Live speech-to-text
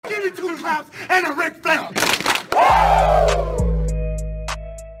claps and a Ric Flair.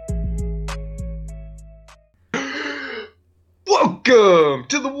 Welcome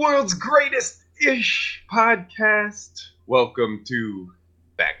to the world's greatest-ish podcast. Welcome to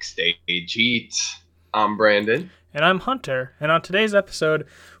Backstage Heat. I'm Brandon. And I'm Hunter. And on today's episode,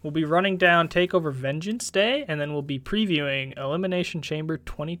 we'll be running down TakeOver Vengeance Day, and then we'll be previewing Elimination Chamber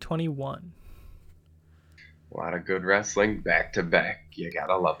 2021. A lot of good wrestling back to back. You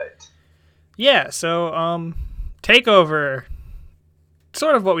gotta love it. Yeah, so TakeOver,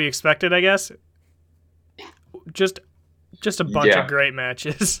 sort of what we expected, I guess. Just a bunch of great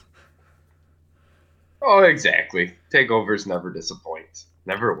matches. Oh, exactly. TakeOvers never disappoint.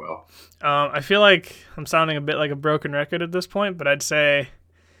 Never will. I feel like I'm sounding a bit like a broken record at this point, but I'd say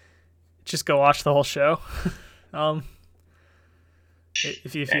just go watch the whole show.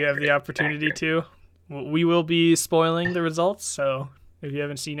 If you have the opportunity to. We will be spoiling the results, so if you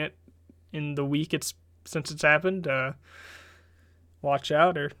haven't seen it in the week since it's happened, watch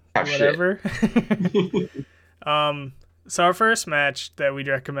out or whatever. So our first match that we'd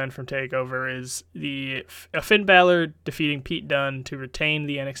recommend from TakeOver is Finn Bálor defeating Pete Dunne to retain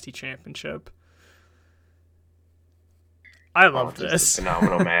the NXT Championship. I love this. A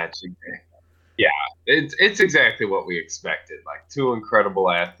phenomenal match. Yeah, it's exactly what we expected. Like two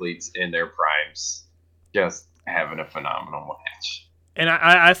incredible athletes in their primes, just having a phenomenal match. And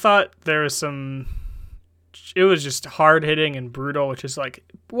I thought there was it was just hard hitting and brutal, which is like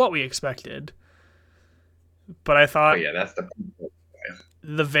what we expected. But I thought that's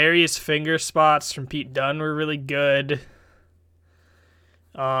the various finger spots from Pete Dunne were really good.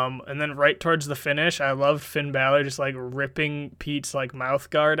 And then right towards the finish, I loved Finn Bálor just like ripping Pete's like mouth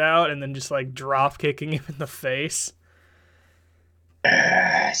guard out and then just like drop kicking him in the face.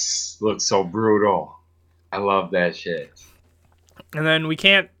 Yes, looks so brutal. I love that shit. And then we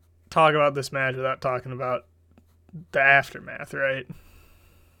can't talk about this match without talking about the aftermath, right?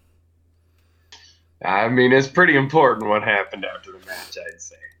 I mean, it's pretty important what happened after the match, I'd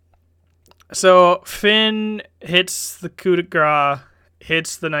say. So Finn hits the coup de grace,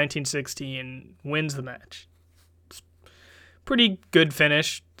 hits the 1916, wins the match. It's pretty good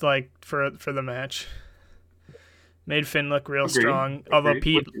finish, like for the match. Made Finn look real strong, although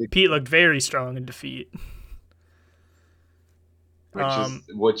Pete looked very strong in defeat. Which is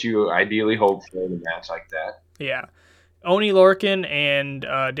what you ideally hope for in a match like that. Yeah. Oney Lorcan and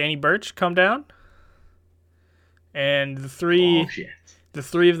Danny Burch come down. And the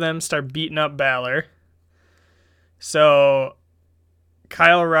three of them start beating up Bálor. So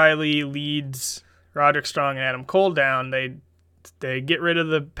Kyle O'Reilly leads Roderick Strong and Adam Cole down. They get rid of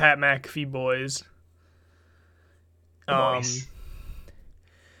the Pat McAfee boys.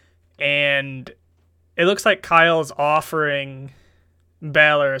 And it looks like Kyle's offering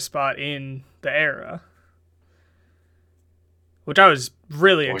Bálor a spot in the era, which I was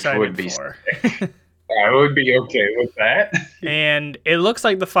really excited for. I would be okay with that. And it looks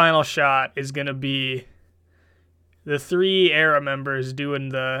like the final shot is going to be the three era members doing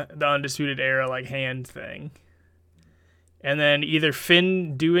the Undisputed Era like hand thing. And then either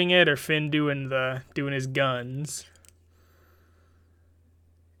Finn doing it or Finn doing his guns.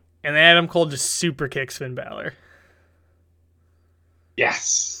 And then Adam Cole just super kicks Finn Bálor.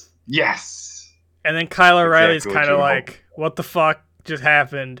 Yes. And then Kyle O'Reilly's kind of like, what the fuck just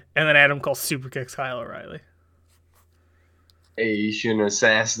happened? And then Adam Cole super kicks Kyle O'Reilly. Hey, you shouldn't have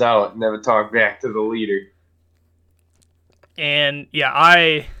sassed out. Never talk back to the leader. And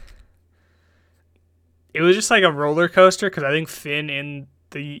yeah, it was just like a roller coaster because I think Finn in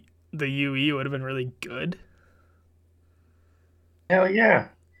the UE would have been really good. Hell yeah.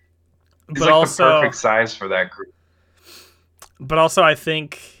 He's but like also the perfect size for that group. But also I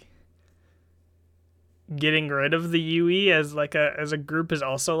think getting rid of the UE as a group is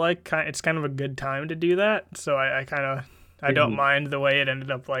also like it's kind of a good time to do that. So I don't mind the way it ended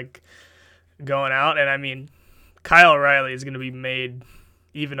up like going out. And I mean, Kyle O'Reilly is going to be made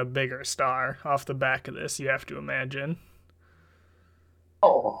even a bigger star off the back of this, you have to imagine.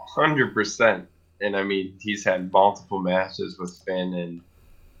 Oh, 100%. And I mean, he's had multiple matches with Finn, and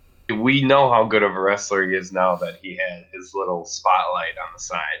we know how good of a wrestler he is now that he had his little spotlight on the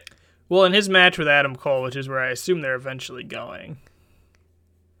side. Well, in his match with Adam Cole, which is where I assume they're eventually going.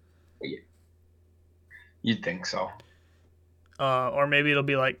 Yeah. You'd think so. Or maybe it'll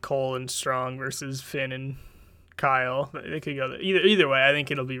be like Cole and Strong versus Finn and Kyle. They could go there. Either way, I think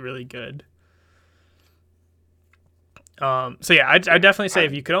it'll be really good. So yeah, I definitely say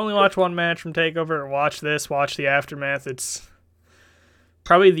if you could only watch one match from TakeOver, watch the Aftermath. It's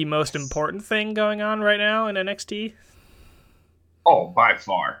probably the most important thing going on right now in NXT. Oh, by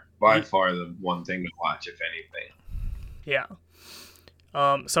far the one thing to watch, if anything. Yeah.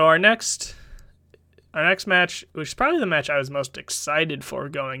 So our next match, which is probably the match I was most excited for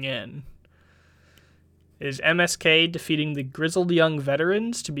going in, is MSK defeating the Grizzled Young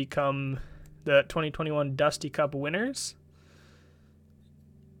Veterans to become the 2021 Dusty Cup winners.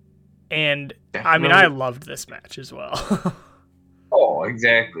 And Definitely. I mean, I loved this match as well. Oh,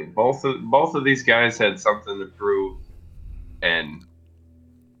 exactly. Both of these guys had something to prove, and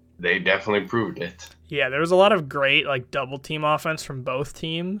they definitely proved it. Yeah, there was a lot of great double team offense from both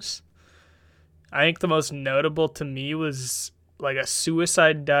teams. I think the most notable to me was a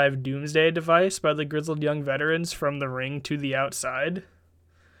suicide dive doomsday device by the Grizzled Young Veterans from the ring to the outside.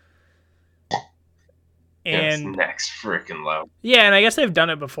 And yes, next freaking level. Yeah, and I guess they've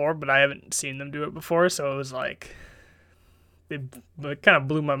done it before, but I haven't seen them do it before, so it was it kind of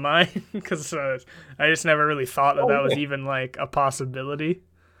blew my mind because I just never really thought that was even a possibility.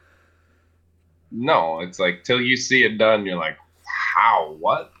 No, it's till you see it done, you're like, how?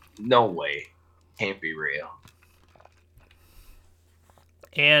 What? No way. Can't be real.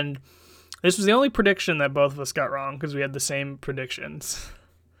 And this was the only prediction that both of us got wrong because we had the same predictions.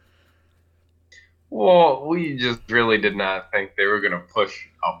 Well, we just really did not think they were going to push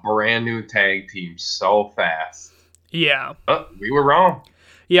a brand new tag team so fast. Yeah. We were wrong.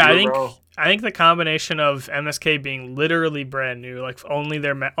 Yeah, I think the combination of MSK being literally brand new, only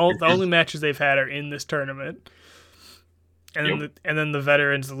the only matches they've had are in this tournament, and then the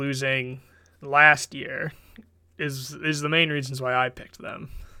veterans losing last year is the main reasons why I picked them.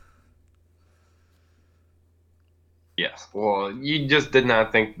 Yes. Well, you just did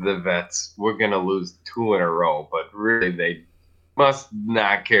not think the vets were going to lose 2 in a row, but really they must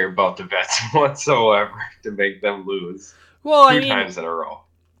not care about the vets whatsoever to make them lose 2 times in a row.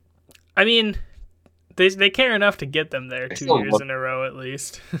 I mean, they care enough to get them there 2 years in a row at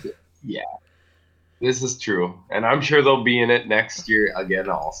least. Yeah. This is true. And I'm sure they'll be in it next year again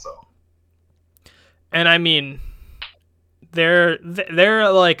also. And I mean, they're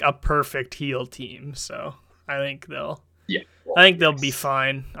a perfect heel team, so I think they'll be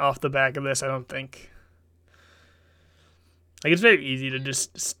fine off the back of this. I don't think it's very easy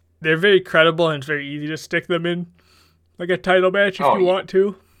to they're very credible and it's very easy to stick them in a title match if you want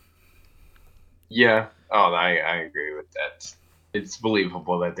to. Yeah. Oh, I agree with that. It's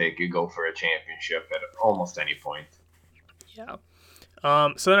believable that they could go for a championship at almost any point. Yeah.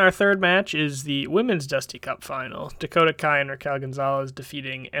 So then our third match is the Women's Dusty Cup final. Dakota Kai and Raquel Gonzalez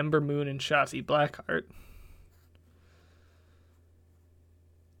defeating Ember Moon and Shotzi Blackheart.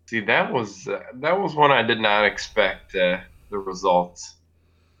 See, that was one I did not expect the results,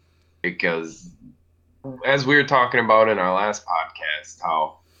 because as we were talking about in our last podcast,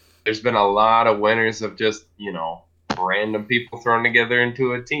 how there's been a lot of winners of just random people thrown together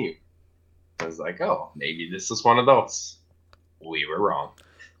into a team. I was like, oh, maybe this is one of those. We were wrong.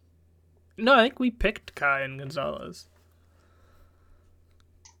 No, I think we picked Kai and Gonzalez.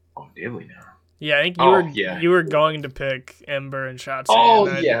 Oh, did we now? Yeah, I think you were going to pick Ember and Shotzi. Oh,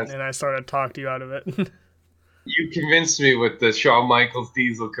 yes. And I sort of talked you out of it. You convinced me with the Shawn Michaels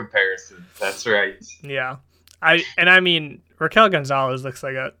Diesel comparison. That's right. Yeah. I mean, Raquel Gonzalez looks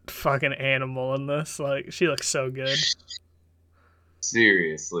like a fucking animal in this. She looks so good.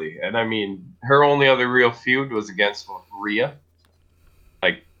 Seriously. And I mean, her only other real feud was against Rhea.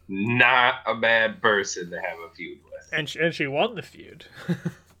 Not a bad person to have a feud with. And she won the feud.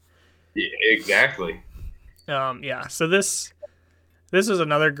 Yeah, exactly. Yeah. So this is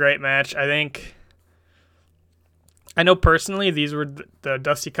another great match. I know personally these were the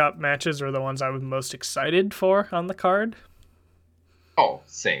Dusty Cup matches were the ones I was most excited for on the card. Oh,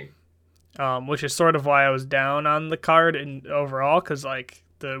 same. Which is sort of why I was down on the card and overall, because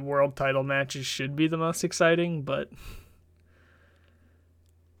the world title matches should be the most exciting, but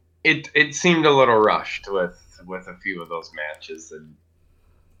it seemed a little rushed with a few of those matches, and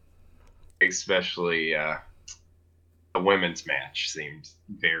especially the women's match seemed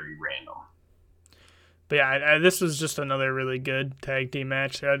very random. But yeah, this was just another really good tag team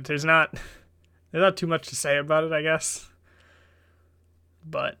match. There's not too much to say about it, I guess.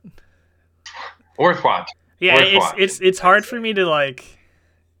 But worth watching. Yeah, it's hard for me to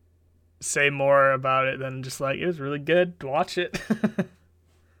say more about it than just it was really good. Watch it.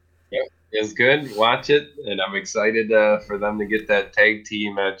 Yep, it's good. Watch it, and I'm excited for them to get that tag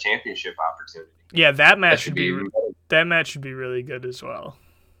team championship opportunity. Yeah, that match should be really good as well.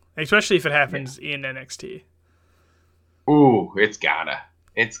 Especially if it happens in NXT. Ooh, it's gotta.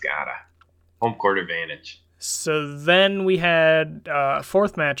 Home court advantage. So then we had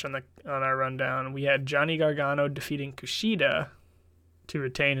fourth match on our rundown. We had Johnny Gargano defeating Kushida to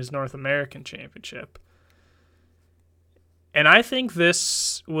retain his North American Championship. And I think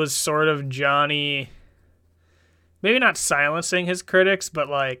this was sort of Johnny, maybe not silencing his critics, but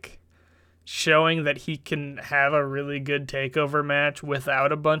like showing that he can have a really good takeover match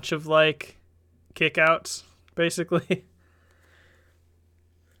without a bunch of like kickouts, basically.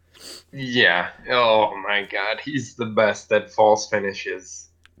 Yeah. Oh my God, he's the best at false finishes.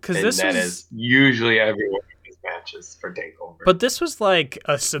 Because that is usually every one of his matches for takeover. But this was like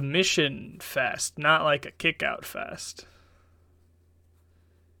a submission fest, not like a kickout fest.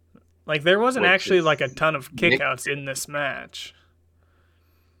 Like there wasn't actually like a ton of kickouts in this match.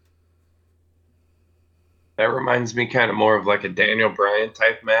 That reminds me kind of more of like a Daniel Bryan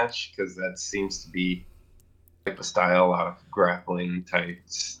type match, because that seems to be type of style, a lot of grappling type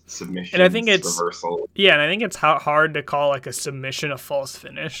submissions, and I think it's reversal. Yeah, and I think it's hard to call like a submission a false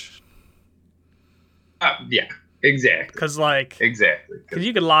finish. Yeah, exactly. Because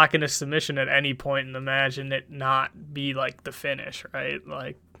you could lock in a submission at any point in the match and it not be like the finish, right?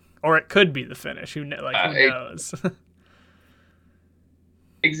 Like, or it could be the finish. Who knows?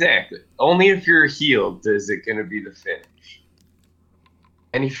 Exactly. Only if you're healed is it going to be the finish.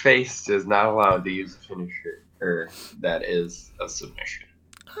 Any face is not allowed to use a finisher, or that is a submission.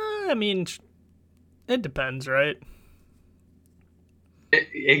 I mean, it depends, right?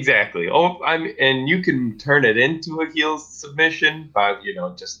 Exactly. And you can turn it into a heel submission by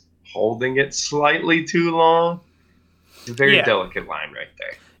just holding it slightly too long. It's a very delicate line right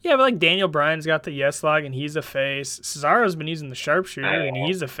there. Yeah, but like Daniel Bryan's got the yes log and he's a face. Cesaro's been using the sharpshooter and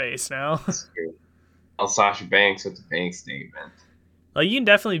he's a face now. Sasha Banks with the bank statement. Like you can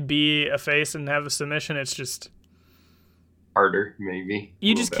definitely be a face and have a submission. It's just harder, maybe.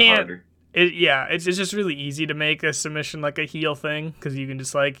 You just can't. Harder. It's just really easy to make a submission like a heel thing because you can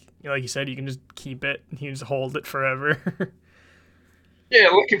just like you said, you can just keep it. You can just hold it forever. Yeah,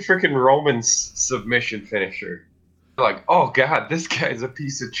 look at freaking Roman's submission finisher. Like, oh God, this guy's a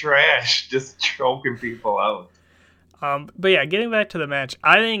piece of trash, just choking people out. But yeah, getting back to the match,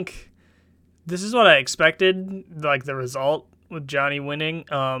 I think this is what I expected, like the result with Johnny winning.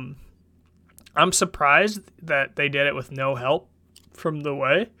 I'm surprised that they did it with no help from the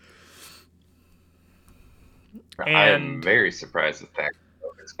way. I'm very surprised with that. I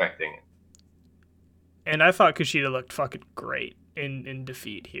was expecting it. And I thought Kushida looked fucking great in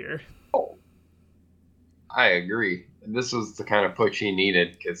defeat here. Oh, I agree. This was the kind of push he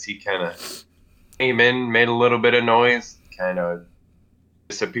needed because he kind of came in, made a little bit of noise, kind of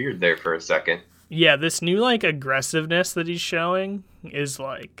disappeared there for a second. Yeah, this new like aggressiveness that he's showing is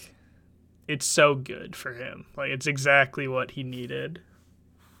like, it's so good for him. Like it's exactly what he needed.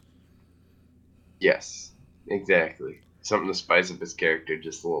 Yes, exactly. Something to spice up his character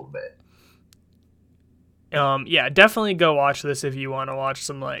just a little bit. Yeah, definitely go watch this if you want to watch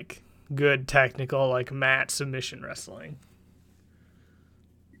some like good technical like mat submission wrestling.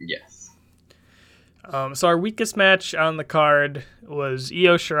 Yes. So our weakest match on the card was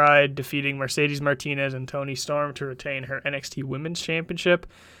Io Shirai defeating Mercedes Martinez and Toni Storm to retain her NXT Women's Championship.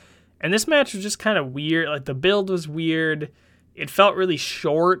 And this match was just kind of weird. Like the build was weird. It felt really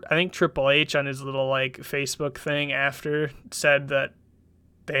short. I think Triple H on his little like Facebook thing after said that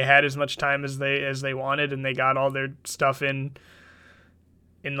they had as much time as they wanted and they got all their stuff in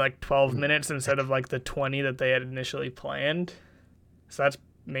like 12 minutes instead of like the 20 that they had initially planned. So that's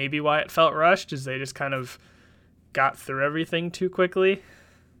maybe why it felt rushed, is they just kind of got through everything too quickly.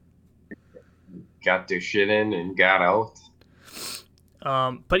 Got their shit in and got out.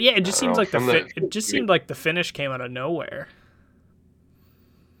 But yeah, it just seems like seemed like the finish came out of nowhere.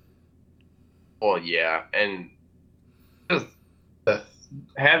 Well, yeah, and just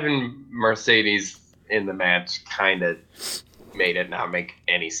having Mercedes in the match kind of made it not make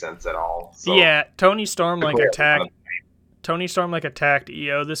any sense at all. So, yeah, Toni Storm attacked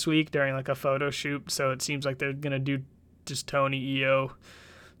Io this week during like a photo shoot, so it seems like they're gonna do just Toni Io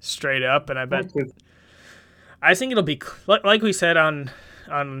straight up, and I think it'll be like we said on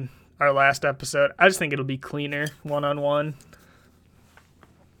our last episode. I just think it'll be cleaner 1-on-1.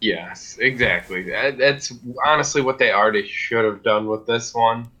 Yes, exactly. That's honestly what they already should have done with this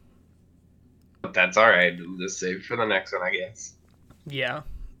one. But that's all right. We'll just save it for the next one, I guess. Yeah.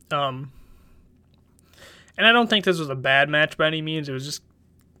 And I don't think this was a bad match by any means. It was just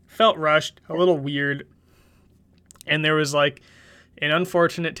felt rushed, a little weird. And there was like an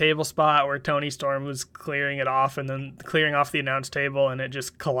unfortunate table spot where Toni Storm was clearing it off and then clearing off the announce table and it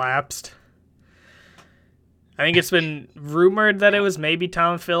just collapsed. I think it's been rumored that it was maybe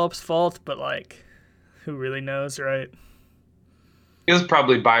Tom Phillips' fault, but like, who really knows, right? It was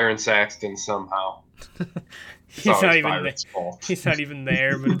probably Byron Saxton somehow. It's He's not always even Byron's fault. He's not even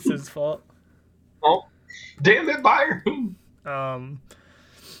there, but it's his fault. Oh, damn it, Byron.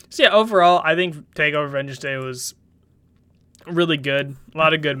 So yeah, overall, I think TakeOver Vengeance Day was really good. A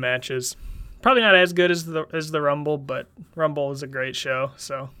lot of good matches. Probably not as good as the Rumble, but Rumble was a great show.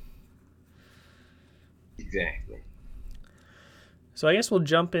 So Exactly. So I guess we'll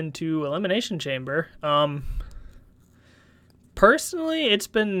jump into Elimination Chamber. Personally, it's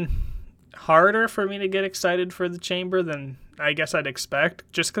been harder for me to get excited for the Chamber than I guess I'd expect,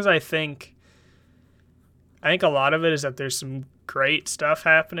 just because I think a lot of it is that there's some great stuff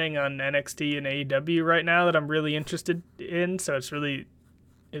happening on NXT and AEW right now that I'm really interested in. So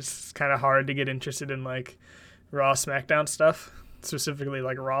it's kind of hard to get interested in like Raw, SmackDown stuff, specifically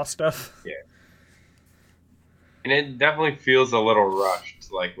like Raw stuff. Yeah. And it definitely feels a little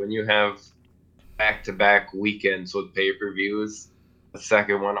rushed. Like when you have back-to-back weekends with pay-per-views, the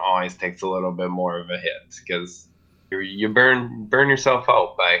second one always takes a little bit more of a hit because you burn yourself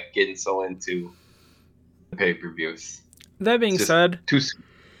out by getting so into the pay-per-views. That being said, too soon.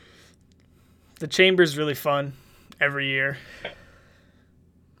 The Chamber's really fun every year.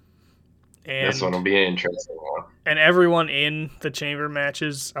 And this one will be an interesting one. And everyone in the Chamber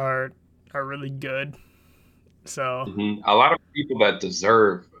matches are really good. So a lot of people that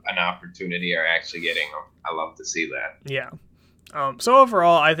deserve an opportunity are actually getting them. I love to see that. Yeah. So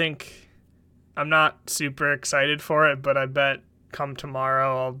overall, I think I'm not super excited for it, but I bet come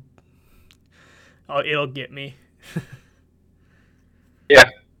tomorrow, it'll get me. Yeah.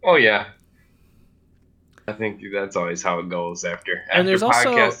 Oh yeah. I think that's always how it goes after there's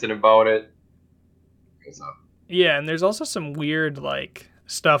podcasting about it. Goes up. Yeah, and there's also some weird like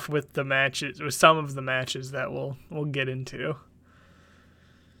stuff with the matches, with some of the matches that we'll get into.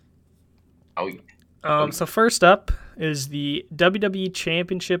 Oh yeah. So first up is the WWE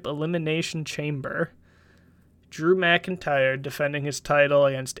Championship Elimination Chamber. Drew McIntyre defending his title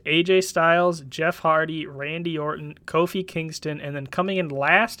against AJ Styles, Jeff Hardy, Randy Orton, Kofi Kingston, and then coming in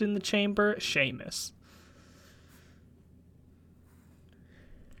last in the chamber, Sheamus.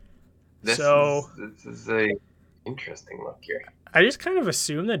 This is a interesting look here. I just kind of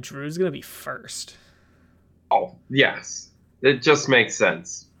assume that Drew's going to be first. Oh, yes. It just makes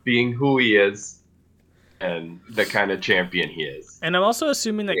sense, being who he is and the kind of champion he is. And I'm also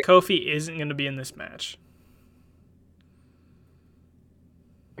assuming that Kofi isn't going to be in this match.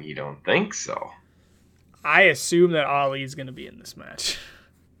 You don't think so? I assume that Ali's going to be in this match.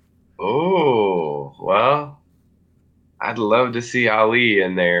 Oh, well, I'd love to see Ali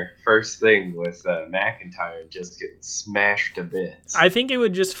in there first thing with McIntyre just getting smashed to bits. I think it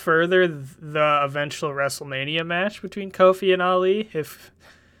would just further the eventual WrestleMania match between Kofi and Ali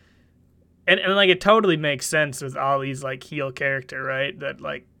and like it totally makes sense with Ali's like heel character, right? That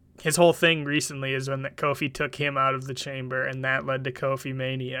like his whole thing recently is when that Kofi took him out of the chamber and that led to Kofi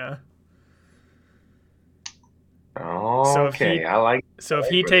Mania. Oh, okay. So if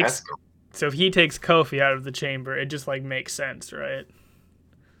he takes Kofi out of the chamber, it just like makes sense, right?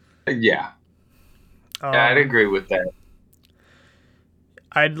 Yeah. I'd agree with that.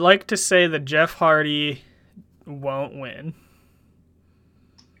 I'd like to say that Jeff Hardy won't win.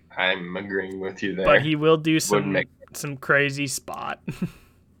 I'm agreeing with you there. But he will do some crazy spot.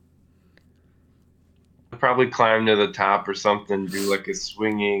 Probably climb to the top or something, do like a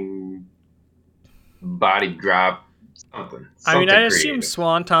swinging body drop, something. I mean, I assume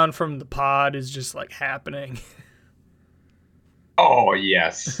Swanton from the pod is just like happening. Oh,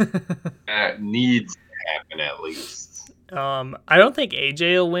 yes. That needs to happen at least. I don't think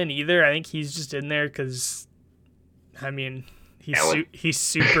AJ will win either. I think he's just in there because, I mean, he's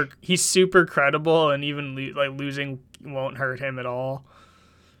super credible, and even losing won't hurt him at all.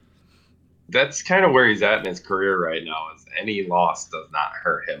 That's kind of where he's at in his career right now. Is any loss does not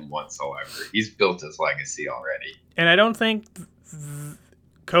hurt him whatsoever. He's built his legacy already. And I don't think the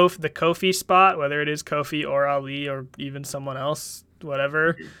Kofi spot, whether it is Kofi or Ali or even someone else,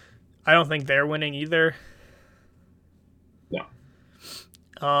 whatever, I don't think they're winning either. No.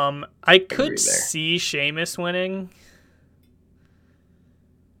 I could see Sheamus winning,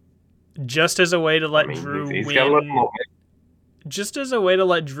 just as a way to let Drew win. Just as a way to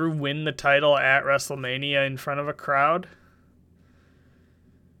let Drew win the title at WrestleMania in front of a crowd.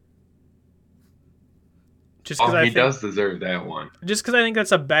 He does deserve that one. Just because I think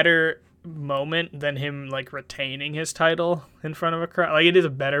that's a better moment than him like retaining his title in front of a crowd. Like it is a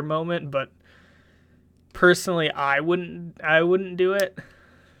better moment, but personally, I wouldn't do it.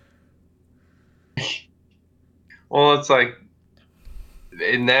 Well, it's like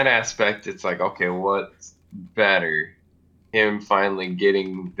in that aspect, it's like, okay, what's better? Him finally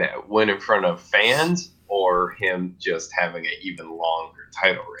getting that win in front of fans or him just having an even longer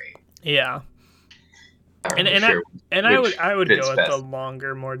title reign. Yeah. I'm And not sure I would fits go with the best.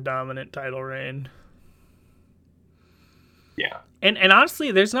 longer, more dominant title reign. Yeah. And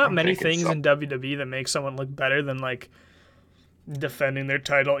honestly, there's not I'm many thinking things so. in WWE that make someone look better than like defending their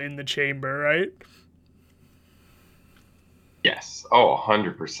title in the chamber, right? Yes. Oh,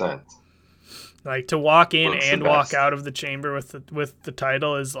 100%. Like to walk in Looks the and walk best. out of the chamber with the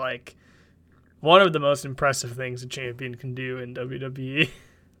title is like one of the most impressive things a champion can do in WWE.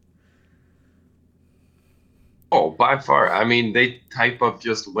 Oh, by far. I mean, they type of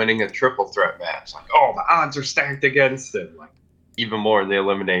just winning a triple threat match. Like, oh, the odds are stacked against him. Like, even more in the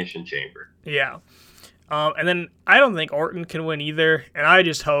Elimination Chamber. Yeah. And then I don't think Orton can win either, and I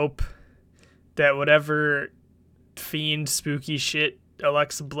just hope that whatever fiend spooky shit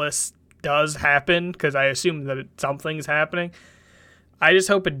Alexa Bliss does happen, because I assume that something's happening, I just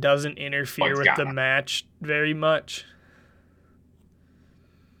hope it doesn't interfere with the match very much.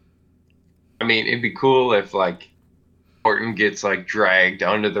 I mean, it'd be cool if, like, Orton gets, like, dragged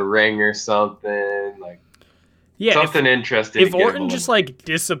under the ring or something. Like, Yeah, something interesting. If Orton just, like,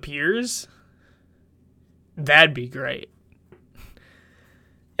 disappears, that'd be great.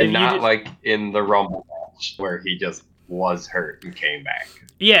 And not like in the Rumble match where he just was hurt and came back.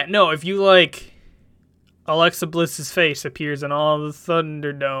 Yeah, no, if you, like, Alexa Bliss's face appears in all the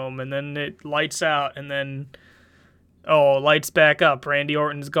Thunderdome, and then it lights out, and then, lights back up, Randy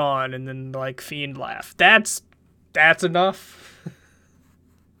Orton's gone, and then, like, Fiend laugh. That's enough.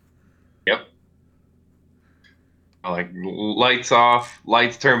 Yep. Like, lights off,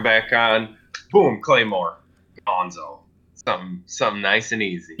 lights turn back on, boom, Claymore, Gonzo. Something nice and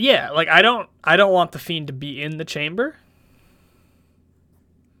easy. Yeah, like, I don't want the Fiend to be in the chamber.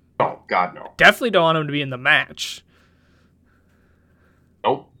 Oh, God, no. Definitely don't want him to be in the match.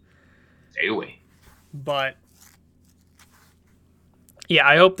 Nope. Stay away. But yeah,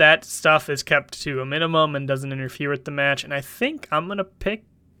 I hope that stuff is kept to a minimum and doesn't interfere with the match. And I think I'm gonna pick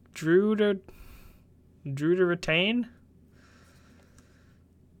Drew to retain.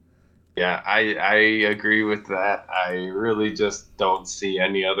 Yeah, I agree with that. I really just don't see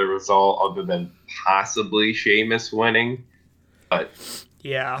any other result other than possibly Sheamus winning. But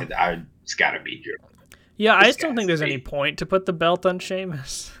yeah, it's got to be Drew. Yeah, I just don't think there's any point to put the belt on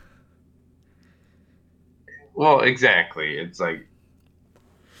Sheamus. Well, exactly. It's like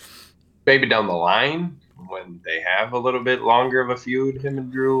maybe down the line when they have a little bit longer of a feud, him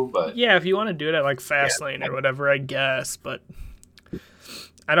and Drew. But yeah, if you want to do it at like Fastlane or whatever, I guess. But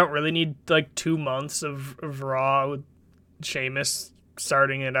I don't really need like 2 months of Raw with Sheamus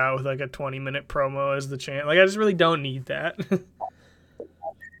starting it out with like a 20-minute promo as the champ. Like, I just really don't need that.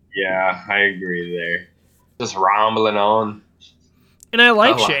 Yeah, I agree there. Just rambling on. And I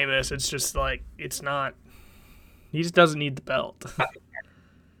like Sheamus. It's just like, it's not. He just doesn't need the belt.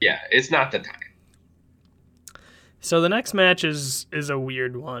 Yeah, it's not the time. So the next match is a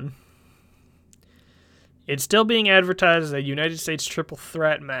weird one. It's still being advertised as a United States triple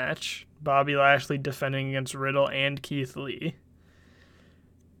threat match. Bobby Lashley defending against Riddle and Keith Lee.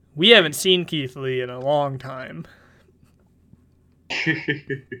 We haven't seen Keith Lee in a long time.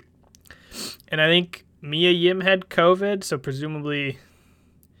 And I think Mia Yim had COVID, so presumably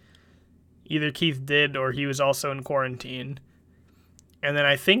either Keith did or he was also in quarantine. And then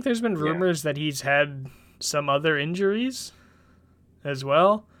I think there's been rumors that he's had some other injuries as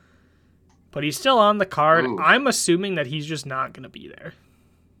well. But he's still on the card. Ooh. I'm assuming that he's just not going to be there.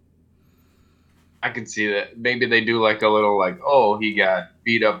 I could see that. Maybe they do like a little like, oh, he got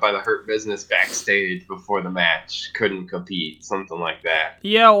beat up by the Hurt Business backstage before the match. Couldn't compete. Something like that.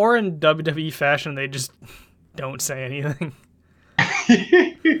 Yeah, or in WWE fashion, they just don't say anything.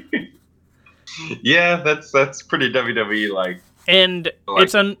 Yeah, that's pretty WWE like. And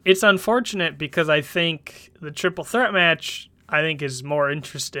it's unfortunate because I think the triple threat match is more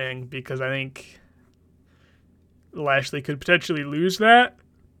interesting because I think Lashley could potentially lose that.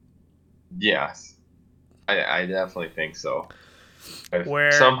 Yes. I definitely think so.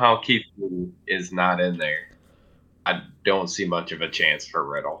 Where somehow Keith Lee is not in there, I don't see much of a chance for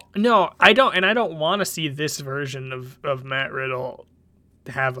Riddle. No, I don't, and I don't want to see this version of Matt Riddle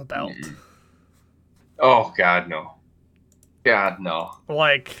have a belt. Mm-hmm. Oh, God, no. God, no.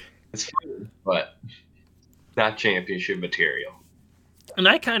 Like, it's fun, but not championship material. And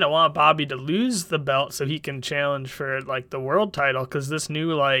I kind of want Bobby to lose the belt so he can challenge for, like, the world title, because this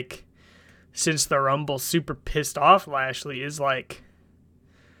new, like, since the Rumble super pissed off Lashley is, like,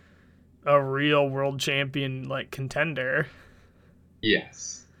 a real world champion, like, contender.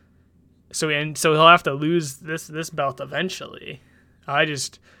 Yes. So he'll have to lose this belt eventually.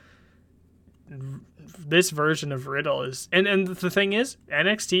 this version of Riddle is, and the thing is,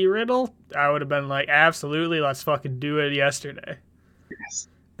 NXT Riddle, I would have been like, absolutely, let's fucking do it yesterday. Yes.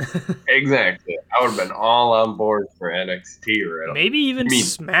 Exactly. I would have been all on board for NXT Riddle. Maybe even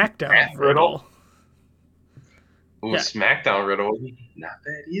SmackDown Riddle. Ooh, yeah. SmackDown Riddle wasn't not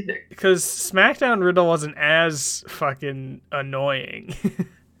bad either. Because SmackDown Riddle wasn't as fucking annoying.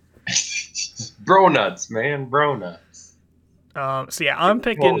 Bro nuts, man. Bro nuts. So yeah, I'm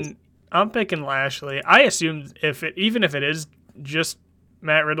picking Lashley. I assume even if it is just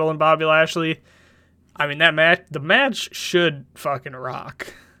Matt Riddle and Bobby Lashley, I mean the match should fucking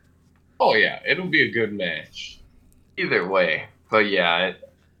rock. Oh yeah, it'll be a good match. Either way. But yeah,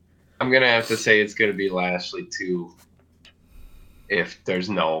 I'm gonna have to say it's gonna be Lashley too. If there's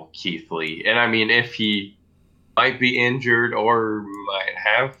no Keith Lee. And I mean if he might be injured or might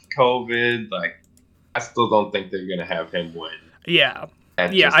have COVID, like I still don't think they're gonna have him win. Yeah.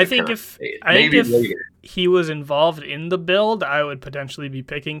 I think if he was involved in the build, I would potentially be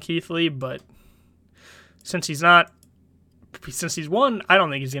picking Keith Lee, but since he's one, I don't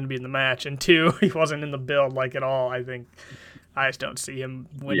think he's going to be in the match, and two, he wasn't in the build like at all. I just don't see him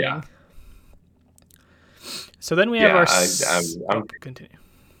winning. Yeah. So then we have our continue.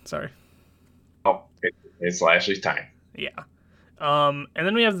 Sorry. Oh, it's Lashley's time. Yeah. And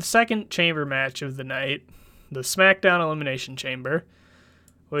then we have the second chamber match of the night, the SmackDown Elimination Chamber,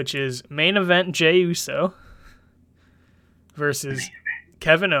 which is main event Jey Uso versus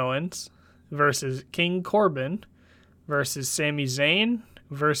Kevin Owens versus King Corbin versus Sami Zayn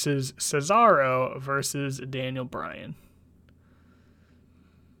versus Cesaro versus Daniel Bryan.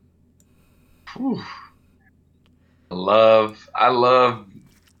 Whew. I love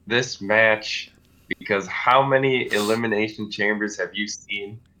this match because how many Elimination Chambers have you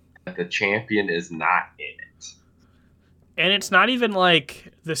seen that the champion is not in it? And it's not even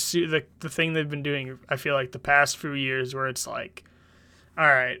like the thing they've been doing, I feel like, the past few years where it's like, all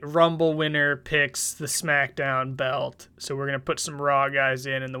right, Rumble winner picks the SmackDown belt, so we're going to put some Raw guys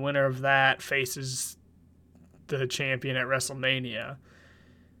in, and the winner of that faces the champion at WrestleMania.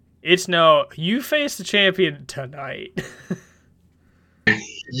 It's no, you face the champion tonight.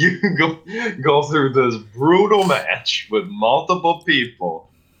 You go through this brutal match with multiple people.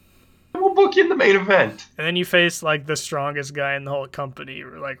 We'll book you in the main event. And then you face like the strongest guy in the whole company,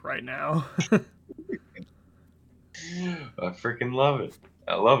 like right now. I freaking love it.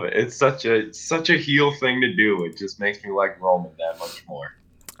 I love it. It's such a heel thing to do. It just makes me like Roman that much more.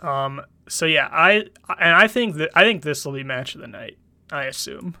 So yeah, I think this will be match of the night. I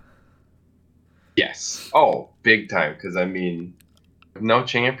assume. Yes. Oh, big time. Because I mean, with no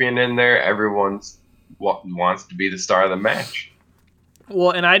champion in there, everyone wants to be the star of the match.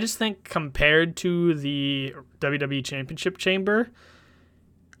 Well, and I just think compared to the WWE Championship Chamber,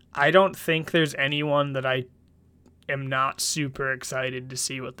 I don't think there's anyone that I am not super excited to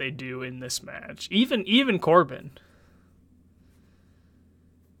see what they do in this match. Even Corbin.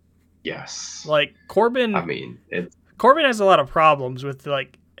 Yes. Like Corbin. I mean, Corbin has a lot of problems with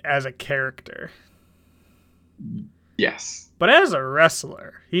like as a character. Yes. But as a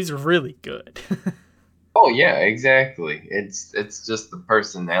wrestler, he's really good. Oh yeah, exactly. It's just the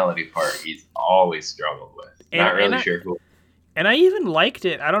personality part he's always struggled with. Not really sure who. And I even liked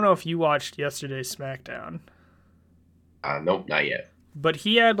it. I don't know if you watched yesterday's SmackDown. Nope, not yet. But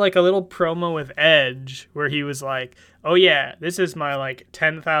he had like a little promo with Edge where he was like, "Oh yeah, this is my like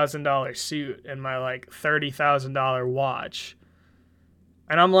 $10,000 suit and my like $30,000 watch."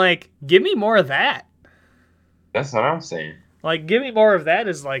 And I'm like, "Give me more of that." That's what I'm saying. Like, give me more of that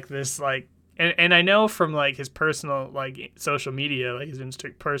is like this like. And I know from like his personal like social media, like his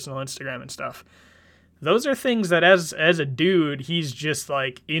personal Instagram and stuff, those are things that as a dude he's just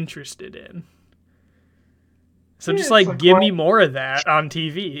like interested in. So just like give me more of that on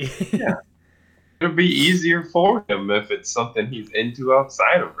TV. Yeah, it'll be easier for him if it's something he's into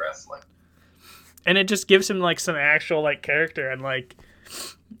outside of wrestling. And it just gives him like some actual like character and like.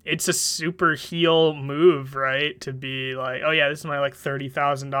 It's a super heel move, right? To be like, oh yeah, this is my like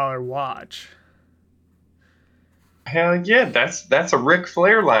 $30,000 watch. Hell yeah, that's a Ric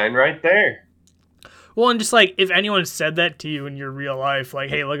Flair line right there. Well, and just like if anyone said that to you in your real life, like,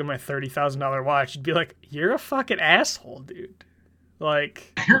 hey, look at my $30,000 watch, you'd be like, you're a fucking asshole, dude.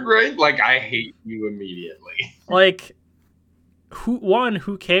 Like, right? Like I hate you immediately. Like,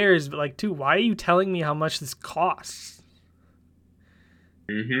 who cares? But like, two, why are you telling me how much this costs?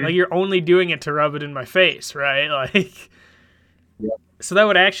 Mm-hmm. Like you're only doing it to rub it in my face, right? Like, yep. So that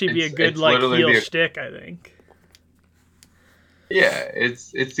would actually be a good like heel shtick, I think. Yeah,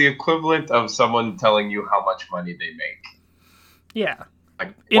 it's the equivalent of someone telling you how much money they make. Yeah,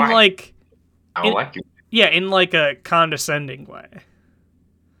 like, in like I don't like you. Yeah, in like a condescending way.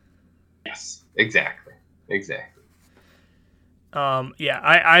 Yes, exactly. Yeah,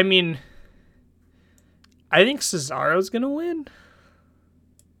 I mean, I think Cesaro's gonna win.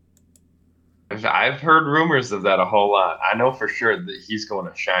 I've heard rumors of that a whole lot. I know for sure that he's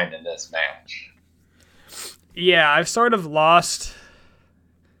going to shine in this match. Yeah, I've sort of lost,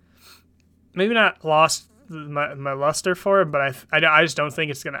 maybe not lost my luster for it, but I just don't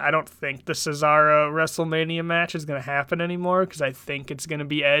think it's gonna. I don't think the Cesaro WrestleMania match is gonna happen anymore because I think it's gonna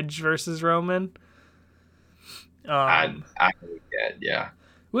be Edge versus Roman. I get, yeah.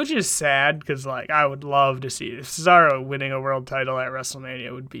 Which is sad because like I would love to see Cesaro winning a world title at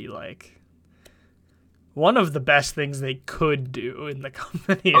WrestleMania would be like one of the best things they could do in the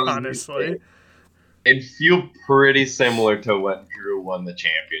company, honestly. It'd feel pretty similar to when Drew won the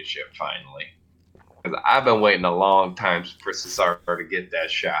championship finally. Because I've been waiting a long time for Cesaro to get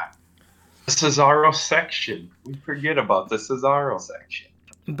that shot. The Cesaro section. We forget about the Cesaro section.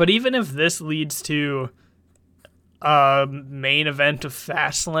 But even if this leads to a main event of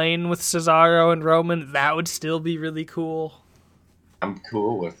Fastlane with Cesaro and Roman, that would still be really cool. I'm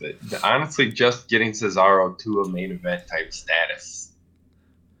cool with it. Honestly, just getting Cesaro to a main event type status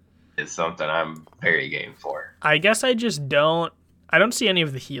is something I'm very game for. I guess I don't see any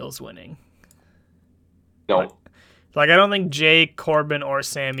of the heels winning. No. Like I don't think Jay, Corbin, or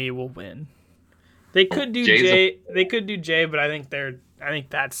Sami will win. They could do Jay. They could do Jay, but I think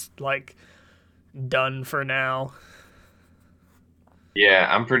that's like done for now. Yeah,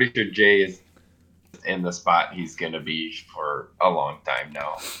 I'm pretty sure Jay is in the spot he's going to be for a long time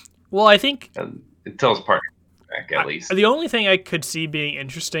now. Well, I think until his partner back at least. The only thing I could see being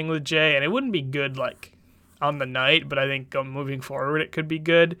interesting with Jay, and it wouldn't be good like on the night, but I think moving forward it could be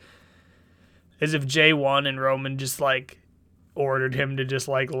good, is if Jay won and Roman just like ordered him to just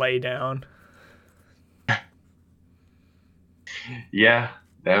like lay down. Yeah,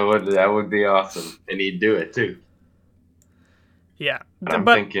 that would be awesome, and he'd do it too. Yeah, I'm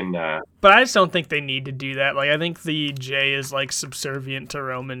thinking, but I just don't think they need to do that. Like, I think the Jay is like subservient to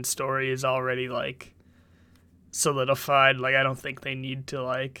Roman's story is already like solidified. Like, I don't think they need to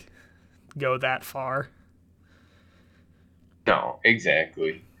like go that far. No,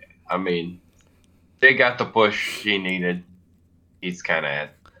 exactly. I mean, they got the push he needed. He's kind of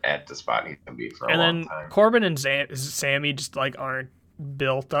at the spot he's gonna be for a long time. Corbin and Sami just like aren't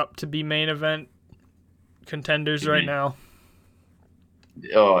built up to be main event contenders right now.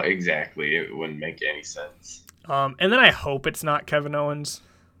 Oh, exactly. It wouldn't make any sense. And then I hope it's not Kevin Owens.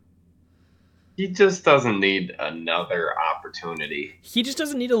 He just doesn't need another opportunity. He just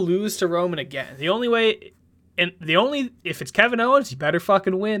doesn't need to lose to Roman again. If it's Kevin Owens, he better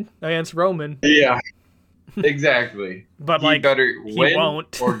fucking win against Roman. Yeah, exactly. But he better win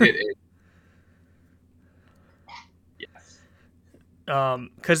won't. Or get in. Yes.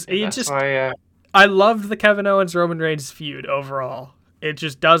 Because I loved the Kevin Owens Roman Reigns feud overall. It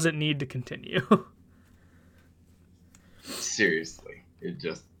just doesn't need to continue. Seriously,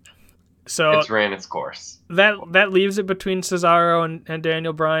 it's ran its course. That leaves it between Cesaro and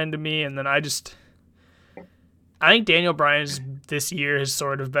Daniel Bryan to me, and then I think Daniel Bryan's this year has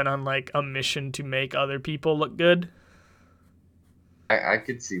sort of been on like a mission to make other people look good. I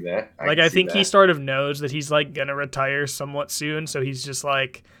could see that. I think he sort of knows that he's like gonna retire somewhat soon, so he's just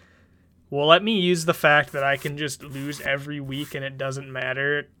like, well, let me use the fact that I can just lose every week and it doesn't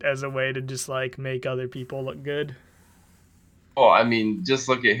matter as a way to just like make other people look good. Oh, I mean, just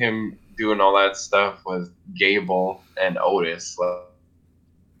look at him doing all that stuff with Gable and Otis,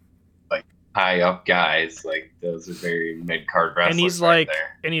 like high up guys. Like those are very mid card wrestlers.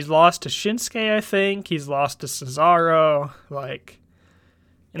 And he's lost to Shinsuke, I think. He's lost to Cesaro, like,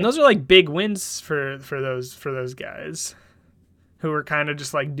 and those are like big wins for those guys who were kind of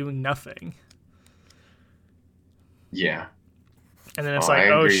just like doing nothing. Yeah. And then it's like,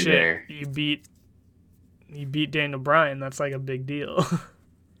 oh shit, there. you beat Daniel Bryan. That's like a big deal.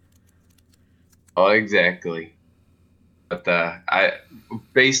 Oh, exactly. But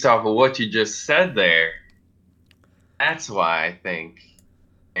based off of what you just said there, that's why I think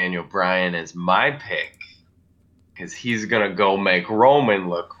Daniel Bryan is my pick, because he's gonna go make Roman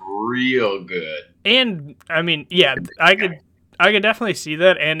look real good. And I mean, yeah, I could definitely see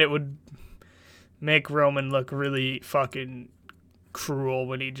that, and it would make Roman look really fucking cruel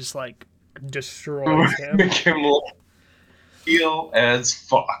when he just like destroys him. Make him look real as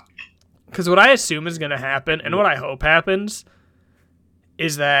fuck. Because what I assume is going to happen, and what I hope happens,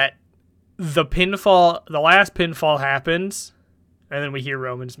 is that the last pinfall happens, and then we hear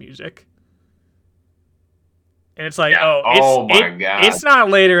Roman's music. And it's like, Yeah. Oh my God. it's not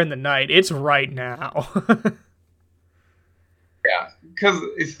later in the night. It's right now. Yeah, because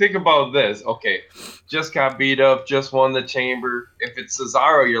think about this. Okay, just got beat up, just won the chamber. If it's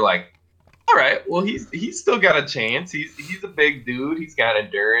Cesaro, you're like, all right, well he's still got a chance. He's a big dude. He's got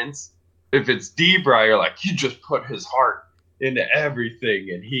endurance. If it's Debray, you're like, he just put his heart into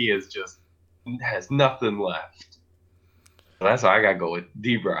everything, and he is just has nothing left. So that's why I gotta go with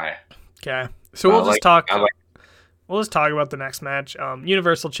Debray. Okay, so we'll just talk. I like. We'll just talk about the next match.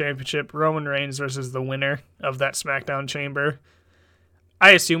 Universal Championship, Roman Reigns versus the winner of that SmackDown chamber.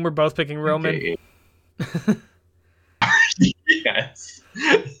 I assume we're both picking Roman. Okay. Yes.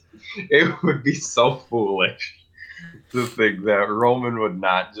 It would be so foolish to think that Roman would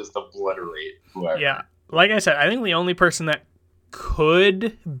not just obliterate whoever. Yeah. Like I said, I think the only person that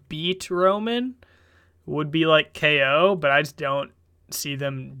could beat Roman would be like KO, but I just don't see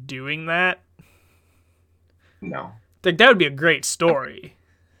them doing that. No. Like, that would be a great story.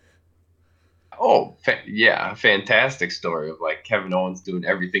 Oh, yeah, fantastic story of like Kevin Owens doing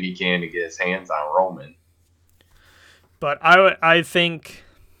everything he can to get his hands on Roman. But I think,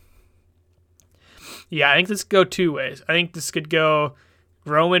 I think this could go two ways. I think this could go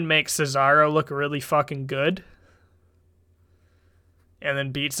Roman makes Cesaro look really fucking good and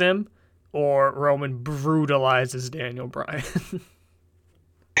then beats him, or Roman brutalizes Daniel Bryan.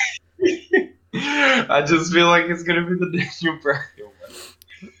 I just feel like it's gonna be the Daniel Bryan one.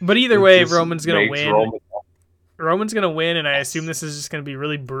 But either way, Roman's gonna win. Roman's gonna win, and I assume this is just gonna be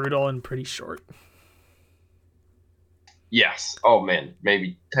really brutal and pretty short. Yes. Oh man,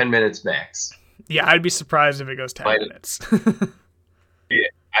 maybe 10 minutes max. Yeah, I'd be surprised if it goes 10 minutes. Yeah,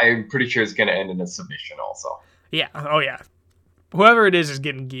 I'm pretty sure it's gonna end in a submission also. Yeah. Oh yeah. Whoever it is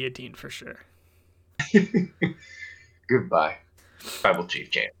getting guillotined for sure. Goodbye, Tribal Chief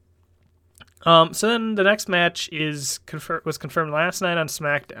Champ. So then the next match was confirmed last night on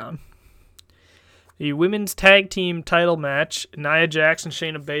SmackDown. The women's tag team title match, Nia Jax and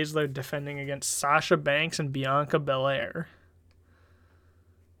Shayna Baszler defending against Sasha Banks and Bianca Belair.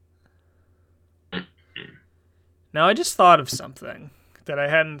 Now, I just thought of something that I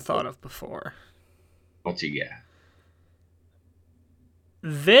hadn't thought of before. What you got?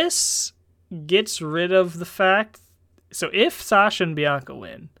 This gets rid of the fact... So if Sasha and Bianca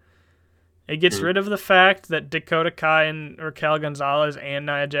win, it gets rid of the fact that Dakota Kai and Raquel Gonzalez and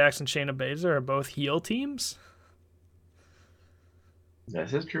Nia Jax and Shayna Baszler are both heel teams.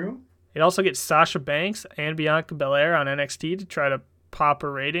 This is true. It also gets Sasha Banks and Bianca Belair on NXT to try to pop a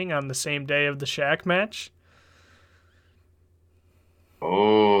rating on the same day of the Shaq match.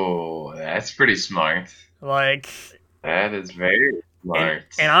 Oh, that's pretty smart. Like, that is very smart.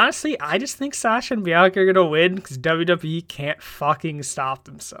 And honestly, I just think Sasha and Bianca are going to win because WWE can't fucking stop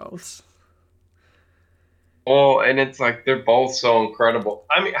themselves. Oh, and it's like they're both so incredible.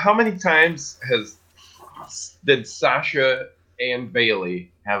 I mean, how many times did Sasha and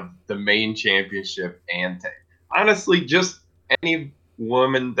Bayley have the main championship and tag? Honestly, just any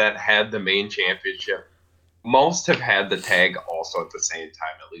woman that had the main championship, most have had the tag also at the same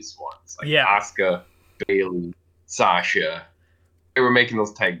time at least once. Like Asuka, Bayley, Sasha. They were making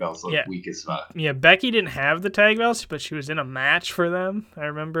those tag belts look weak as fuck. Yeah, Becky didn't have the tag belts, but she was in a match for them, I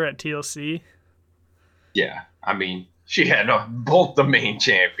remember, at TLC. Yeah, I mean, she had both the main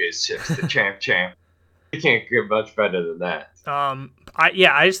championships, the champ. You can't get much better than that.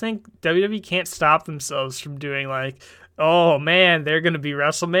 I just think WWE can't stop themselves from doing like, oh man, they're going to be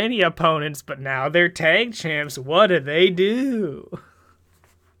WrestleMania opponents, but now they're tag champs. What do they do?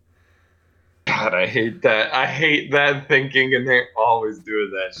 God, I hate that. I hate that thinking, and they're always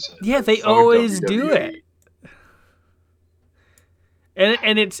doing that shit. Yeah, they always do it.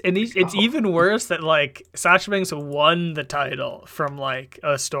 And it's even worse that like Sasha Banks won the title from like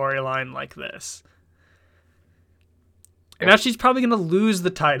a storyline like this. And now she's probably going to lose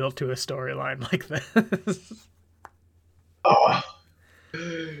the title to a storyline like this. Oh.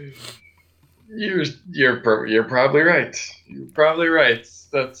 You're probably right. You're probably right.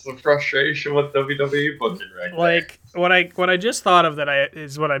 That's the frustration with WWE booking right like there. What I just thought of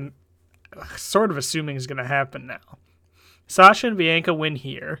is what I'm sort of assuming is going to happen now. Sasha and Bianca win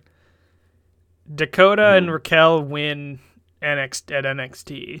here. Dakota and Raquel win at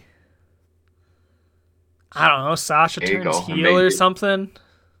NXT. I don't know. Sasha turns heel or something.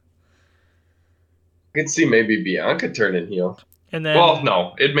 I could see maybe Bianca turning heel. And then, well,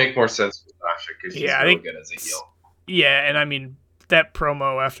 no, it'd make more sense for Sasha because she's really good as a heel. Yeah, and I mean that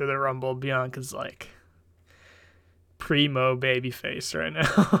promo after the Rumble, Bianca's like primo babyface right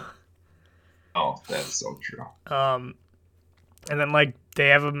now. Oh, that's so true. And then like they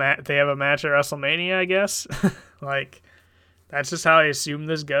have a match at WrestleMania, I guess. Like that's just how I assume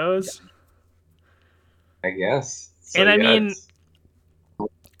this goes. I guess. So, And I mean,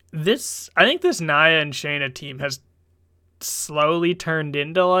 it's... I think this Nia and Shayna team has slowly turned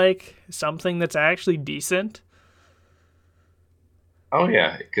into like something that's actually decent. Oh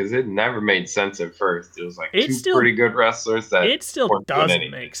yeah, because it never made sense at first. It was like Pretty good wrestlers that it still doesn't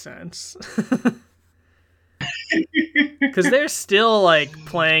make sense. Because they're still like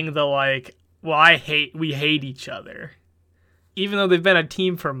playing the like, well, we hate each other, even though they've been a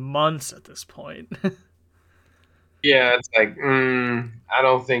team for months at this point. Yeah, it's like, I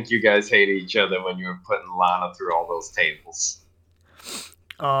don't think you guys hate each other when you were putting Lana through all those tables.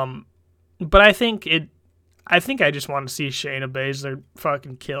 But I think I just want to see Shayna Baszler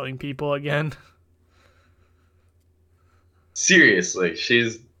fucking killing people again. Seriously,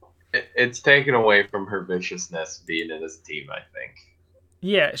 it's taken away from her viciousness being in this team, I think.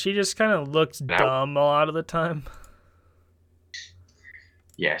 Yeah, she just kind of looks dumb a lot of the time.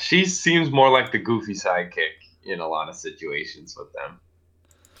 Yeah, she seems more like the goofy sidekick in a lot of situations with them.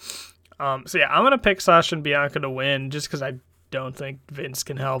 So yeah, I'm gonna pick Sasha and Bianca to win just because I don't think Vince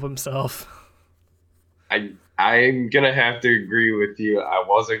can help himself. I'm gonna have to agree with you. I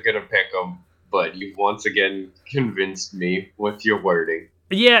wasn't gonna pick them, but you've once again convinced me with your wording.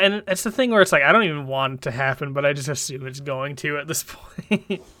 Yeah, and it's the thing where it's like I don't even want it to happen, but I just assume it's going to at this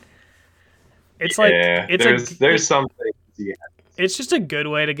point. It's yeah, like there's something. Yeah. It's just a good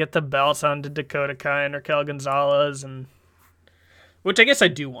way to get the belts onto Dakota Kai and Raquel Gonzalez, and which I guess I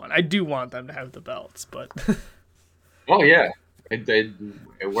do want. I do want them to have the belts, but well, yeah, it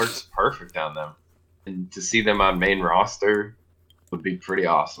works perfect on them, and to see them on main roster would be pretty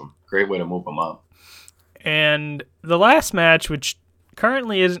awesome. Great way to move them up. And the last match, which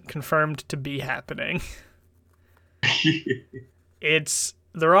currently isn't confirmed to be happening, it's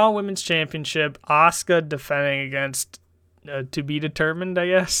the Raw Women's Championship. Asuka defending against to be determined, I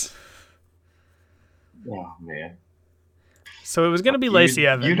guess. Oh man! So it was going to be Lacey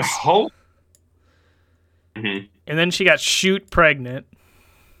Evans. You'd hope. Mm-hmm. And then she got shoot pregnant.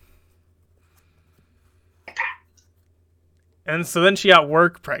 And so then she got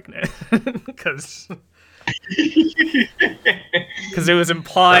work pregnant because it was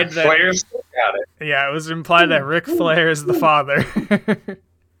implied that Flair still got it. Yeah, it was implied that Ric Flair is the father.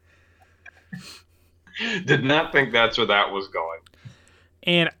 Did not think that's where that was going.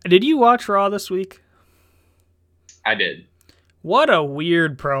 And did you watch Raw this week? I did. What a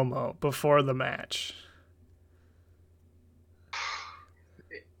weird promo before the match.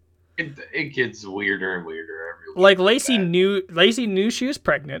 It gets weirder and weirder every week. Like Lacey knew she was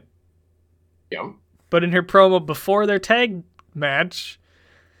pregnant. Yep. But in her promo before their tag match,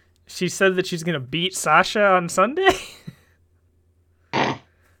 she said that she's gonna beat Sasha on Sunday.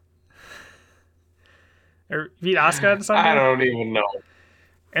 Or beat Asuka on Sunday. I don't even know.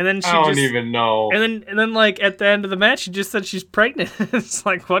 And then I don't even know. And then like at the end of the match, she just said she's pregnant. It's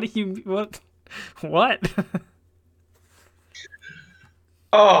like, what?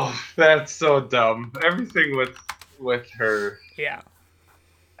 Oh, that's so dumb. Everything with her. Yeah.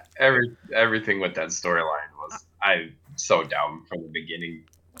 Everything with that storyline was so dumb from the beginning.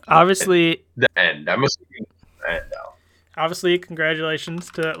 Obviously, the end. I'm assuming the end now. Obviously,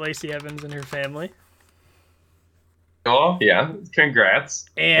 congratulations to Lacey Evans and her family. Oh yeah, congrats.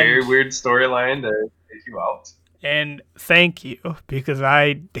 And very weird storyline to take you out. And thank you, because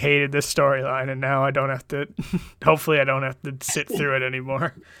I hated this storyline, and now I don't have to. Hopefully, I don't have to sit through it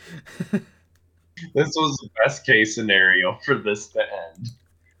anymore. This was the best case scenario for this to end,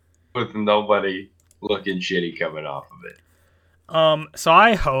 with nobody looking shitty coming off of it. So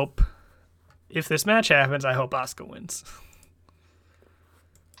I hope, if this match happens, I hope Asuka wins.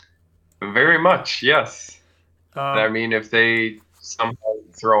 Very much, yes. I mean, if they somehow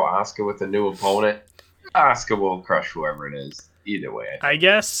throw Asuka with a new opponent, Asuka will crush whoever it is. Either way. I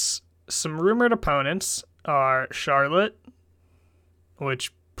guess some rumored opponents are Charlotte,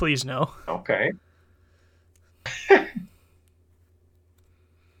 which, please no. Okay.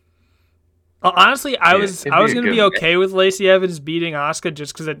 Honestly, I was going to be okay with Lacey Evans beating Asuka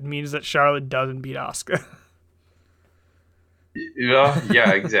just because it means that Charlotte doesn't beat Asuka.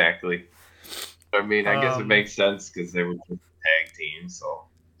 Yeah, exactly. I mean, I guess it makes sense because they were just a tag team, so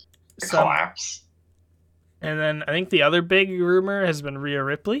collapse. And then I think the other big rumor has been Rhea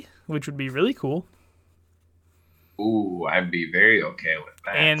Ripley, which would be really cool. Ooh, I'd be very okay with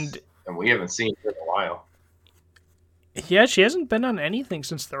that. And we haven't seen her in a while. Yeah, she hasn't been on anything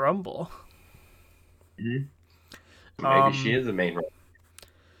since the Rumble. Mm-hmm. Maybe she is the main role.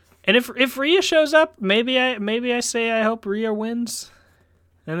 And if Rhea shows up, maybe I say I hope Rhea wins,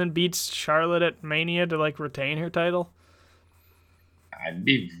 and then beats Charlotte at Mania to like retain her title. I'd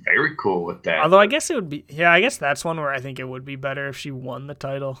be very cool with that. Although I guess it would be, I guess that's one where I think it would be better if she won the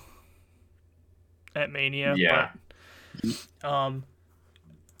title at Mania. Yeah. But,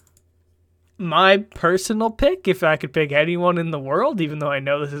 my personal pick, if I could pick anyone in the world, even though I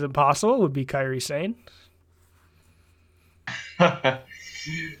know this is impossible, would be Kairi Sane.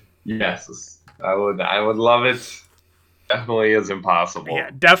 Yes, I would love it. Definitely is impossible. Yeah,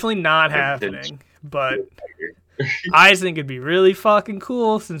 definitely not happening. But I think it'd be really fucking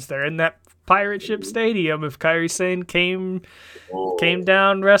cool since they're in that pirate ship stadium if Kairi Sane came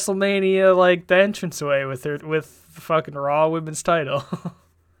down WrestleMania like the entranceway with the fucking Raw Women's title.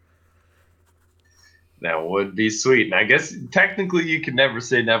 That would be sweet. And I guess technically you could never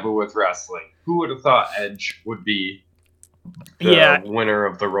say never with wrestling. Who would have thought Edge would be the winner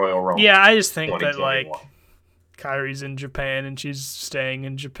of the Royal Rumble? Yeah, I just think that like Kairi's in Japan and she's staying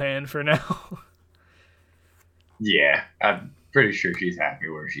in Japan for now. Yeah, I'm pretty sure she's happy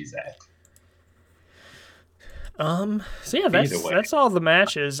where she's at. So yeah, that's all the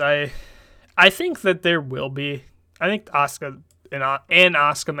matches. I think that there will be. I think Asuka and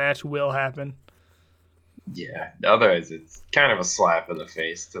Asuka match will happen. Yeah, otherwise it's kind of a slap in the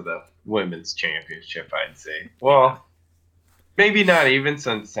face to the women's championship, I'd say. Well, maybe not even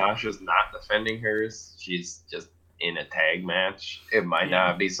since Sasha's not defending hers. She's just in a tag match. It might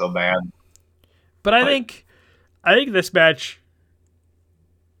not be so bad. But I think this match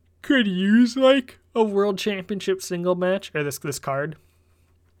could use like a world championship single match, or this card.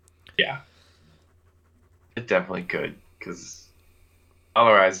 Yeah. It definitely could, because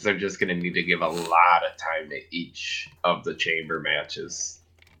otherwise, they're just going to need to give a lot of time to each of the chamber matches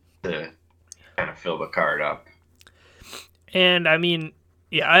to kind of fill the card up. And, I mean,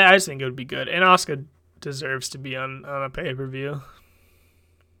 yeah, I just think it would be good. And Asuka deserves to be on a pay-per-view.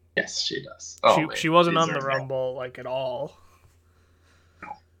 Yes, she does. Oh, she wasn't on the Rumble, like, at all.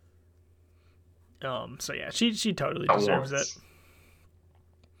 No. So, yeah, she totally deserves it.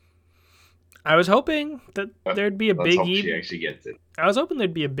 I was hoping that there'd be a Big E. She actually gets it. I was hoping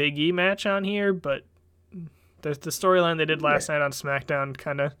there'd be a Big E match on here, but the storyline they did last night on SmackDown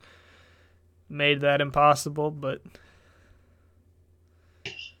kind of made that impossible. But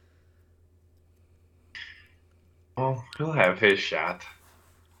well, he'll have his shot.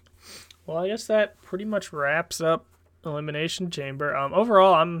 Well, I guess that pretty much wraps up Elimination Chamber.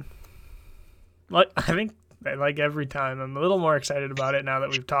 Overall, I think like every time, I'm a little more excited about it now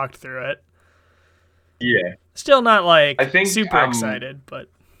that we've talked through it. Yeah. Still not like super excited, but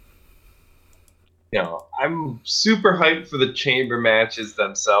I'm super hyped for the chamber matches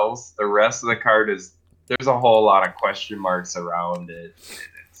themselves. The rest of the card there's a whole lot of question marks around it. And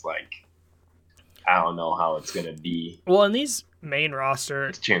it's like I don't know how it's gonna be. Well, and these main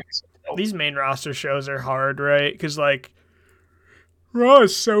roster shows are hard, right? Because like Raw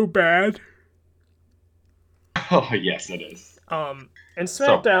is so bad. Oh yes, it is. And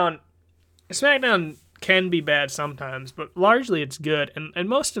SmackDown can be bad sometimes, but largely it's good. And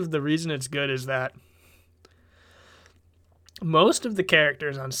most of the reason it's good is that most of the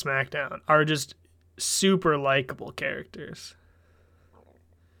characters on SmackDown are just super likable characters.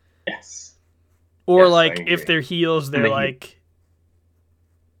 Yes. Or like if they're heels, they're like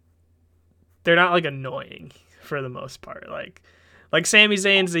they're not like annoying for the most part. Like Sami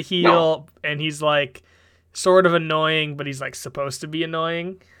Zayn's a heel and he's like sort of annoying, but he's like supposed to be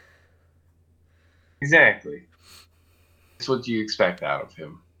annoying. Exactly. It's what you expect out of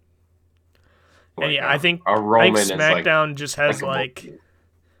him. And I think SmackDown just has like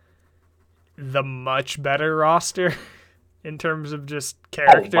the much better roster in terms of just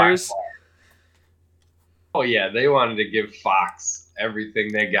characters. Oh yeah, they wanted to give Fox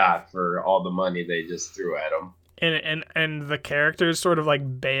everything they got for all the money they just threw at them. And the characters sort of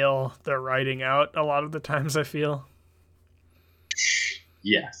like bail their writing out a lot of the times, I feel.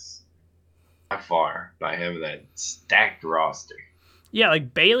 Yes. By far, by having that stacked roster. Yeah,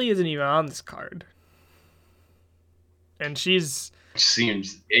 like Bayley isn't even on this card. And Which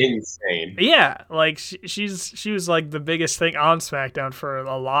seems insane. Yeah, like she was like the biggest thing on SmackDown for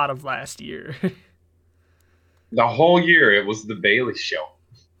a lot of last year. The whole year it was the Bayley show.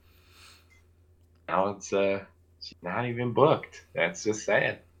 Now it's she's not even booked. That's just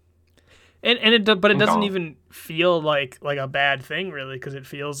sad. But it doesn't even feel like a bad thing really, because it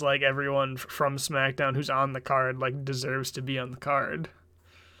feels like everyone from SmackDown who's on the card like deserves to be on the card.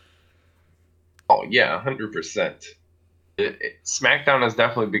 Oh yeah, 100%. SmackDown has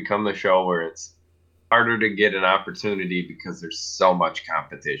definitely become the show where it's harder to get an opportunity because there's so much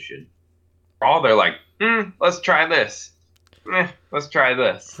competition. Raw, they're like, let's try this. Let's try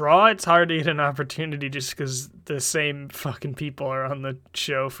this. Raw, it's hard to get an opportunity just because the same fucking people are on the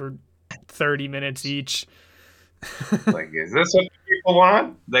show for 30 minutes each. Like, is this what people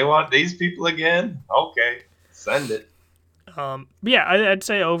want? They want these people again? Okay, send it. Yeah, I'd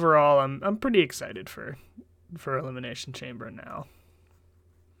say overall, I'm pretty excited for Elimination Chamber now.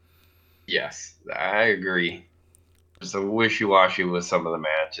 Yes, I agree. Just a wishy-washy with some of the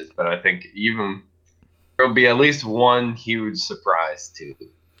matches, but I think even there'll be at least one huge surprise too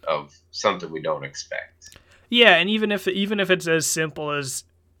of something we don't expect. Yeah, and even if it's as simple as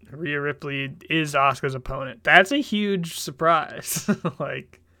Rhea Ripley is Asuka's opponent, that's a huge surprise.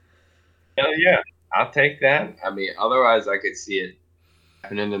 Like, hell yeah, I'll take that. I mean, otherwise I could see it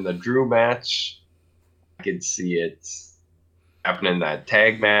happening in the Drew match. I could see it happening in that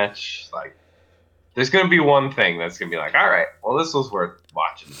tag match. Like, there's gonna be one thing that's gonna be like, all right, well, this was worth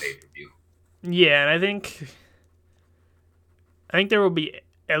watching the pay-per-view. Yeah, and I think there will be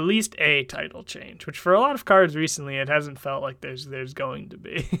at least a title change, which for a lot of cards recently, it hasn't felt like there's going to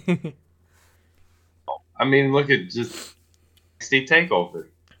be. I mean, look at just NXT TakeOver.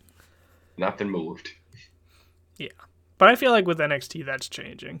 Nothing moved. Yeah, but I feel like with NXT, that's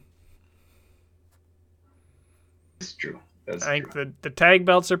changing. It's true. I think the tag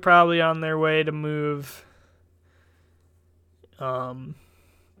belts are probably on their way to move. The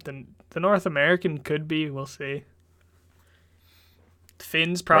North American could be. We'll see.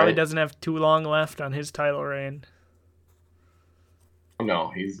 Finn's probably doesn't have too long left on his title reign. No,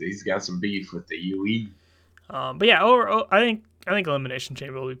 he's got some beef with the UE. But yeah, I think Elimination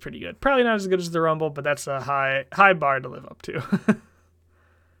Chamber will be pretty good. Probably not as good as the Rumble, but that's a high bar to live up to.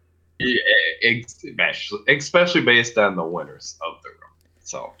 Yeah, especially based on the winners of the Rumble.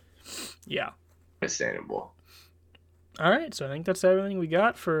 So, yeah, understandable. All right, so I think that's everything we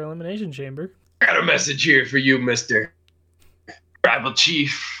got for Elimination Chamber. I got a message here for you, Mr. Tribal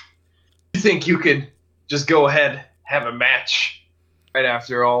Chief. You think you could just go ahead, have a match right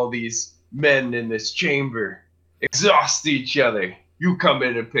after all these men in this chamber exhaust each other? You come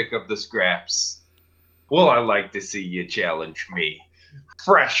in and pick up the scraps. Well, I'd like to see you challenge me.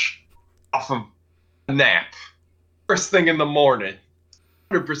 Fresh off of a nap. First thing in the morning.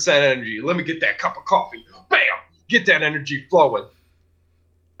 100% energy. Let me get that cup of coffee. Bam! Get that energy flowing.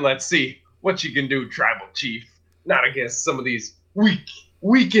 Let's see what you can do, Tribal Chief. Not against some of these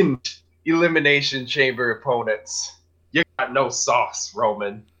weakened Elimination Chamber opponents. You got no sauce,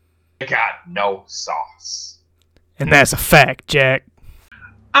 Roman. You got no sauce. And that's a fact, Jack.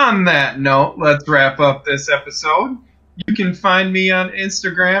 On that note, let's wrap up this episode. You can find me on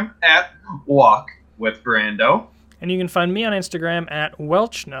Instagram at WalkWithBrando. And you can find me on Instagram at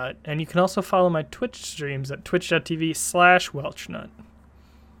WelchNut. And you can also follow my Twitch streams at twitch.tv/WelchNut.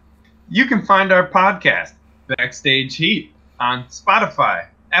 You can find our podcast, Backstage Heat, on Spotify,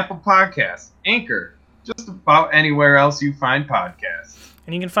 Apple Podcasts, Anchor, just about anywhere else you find podcasts.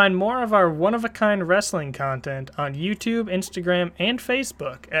 And you can find more of our one-of-a-kind wrestling content on YouTube, Instagram, and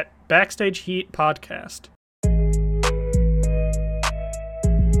Facebook at Backstage Heat Podcast.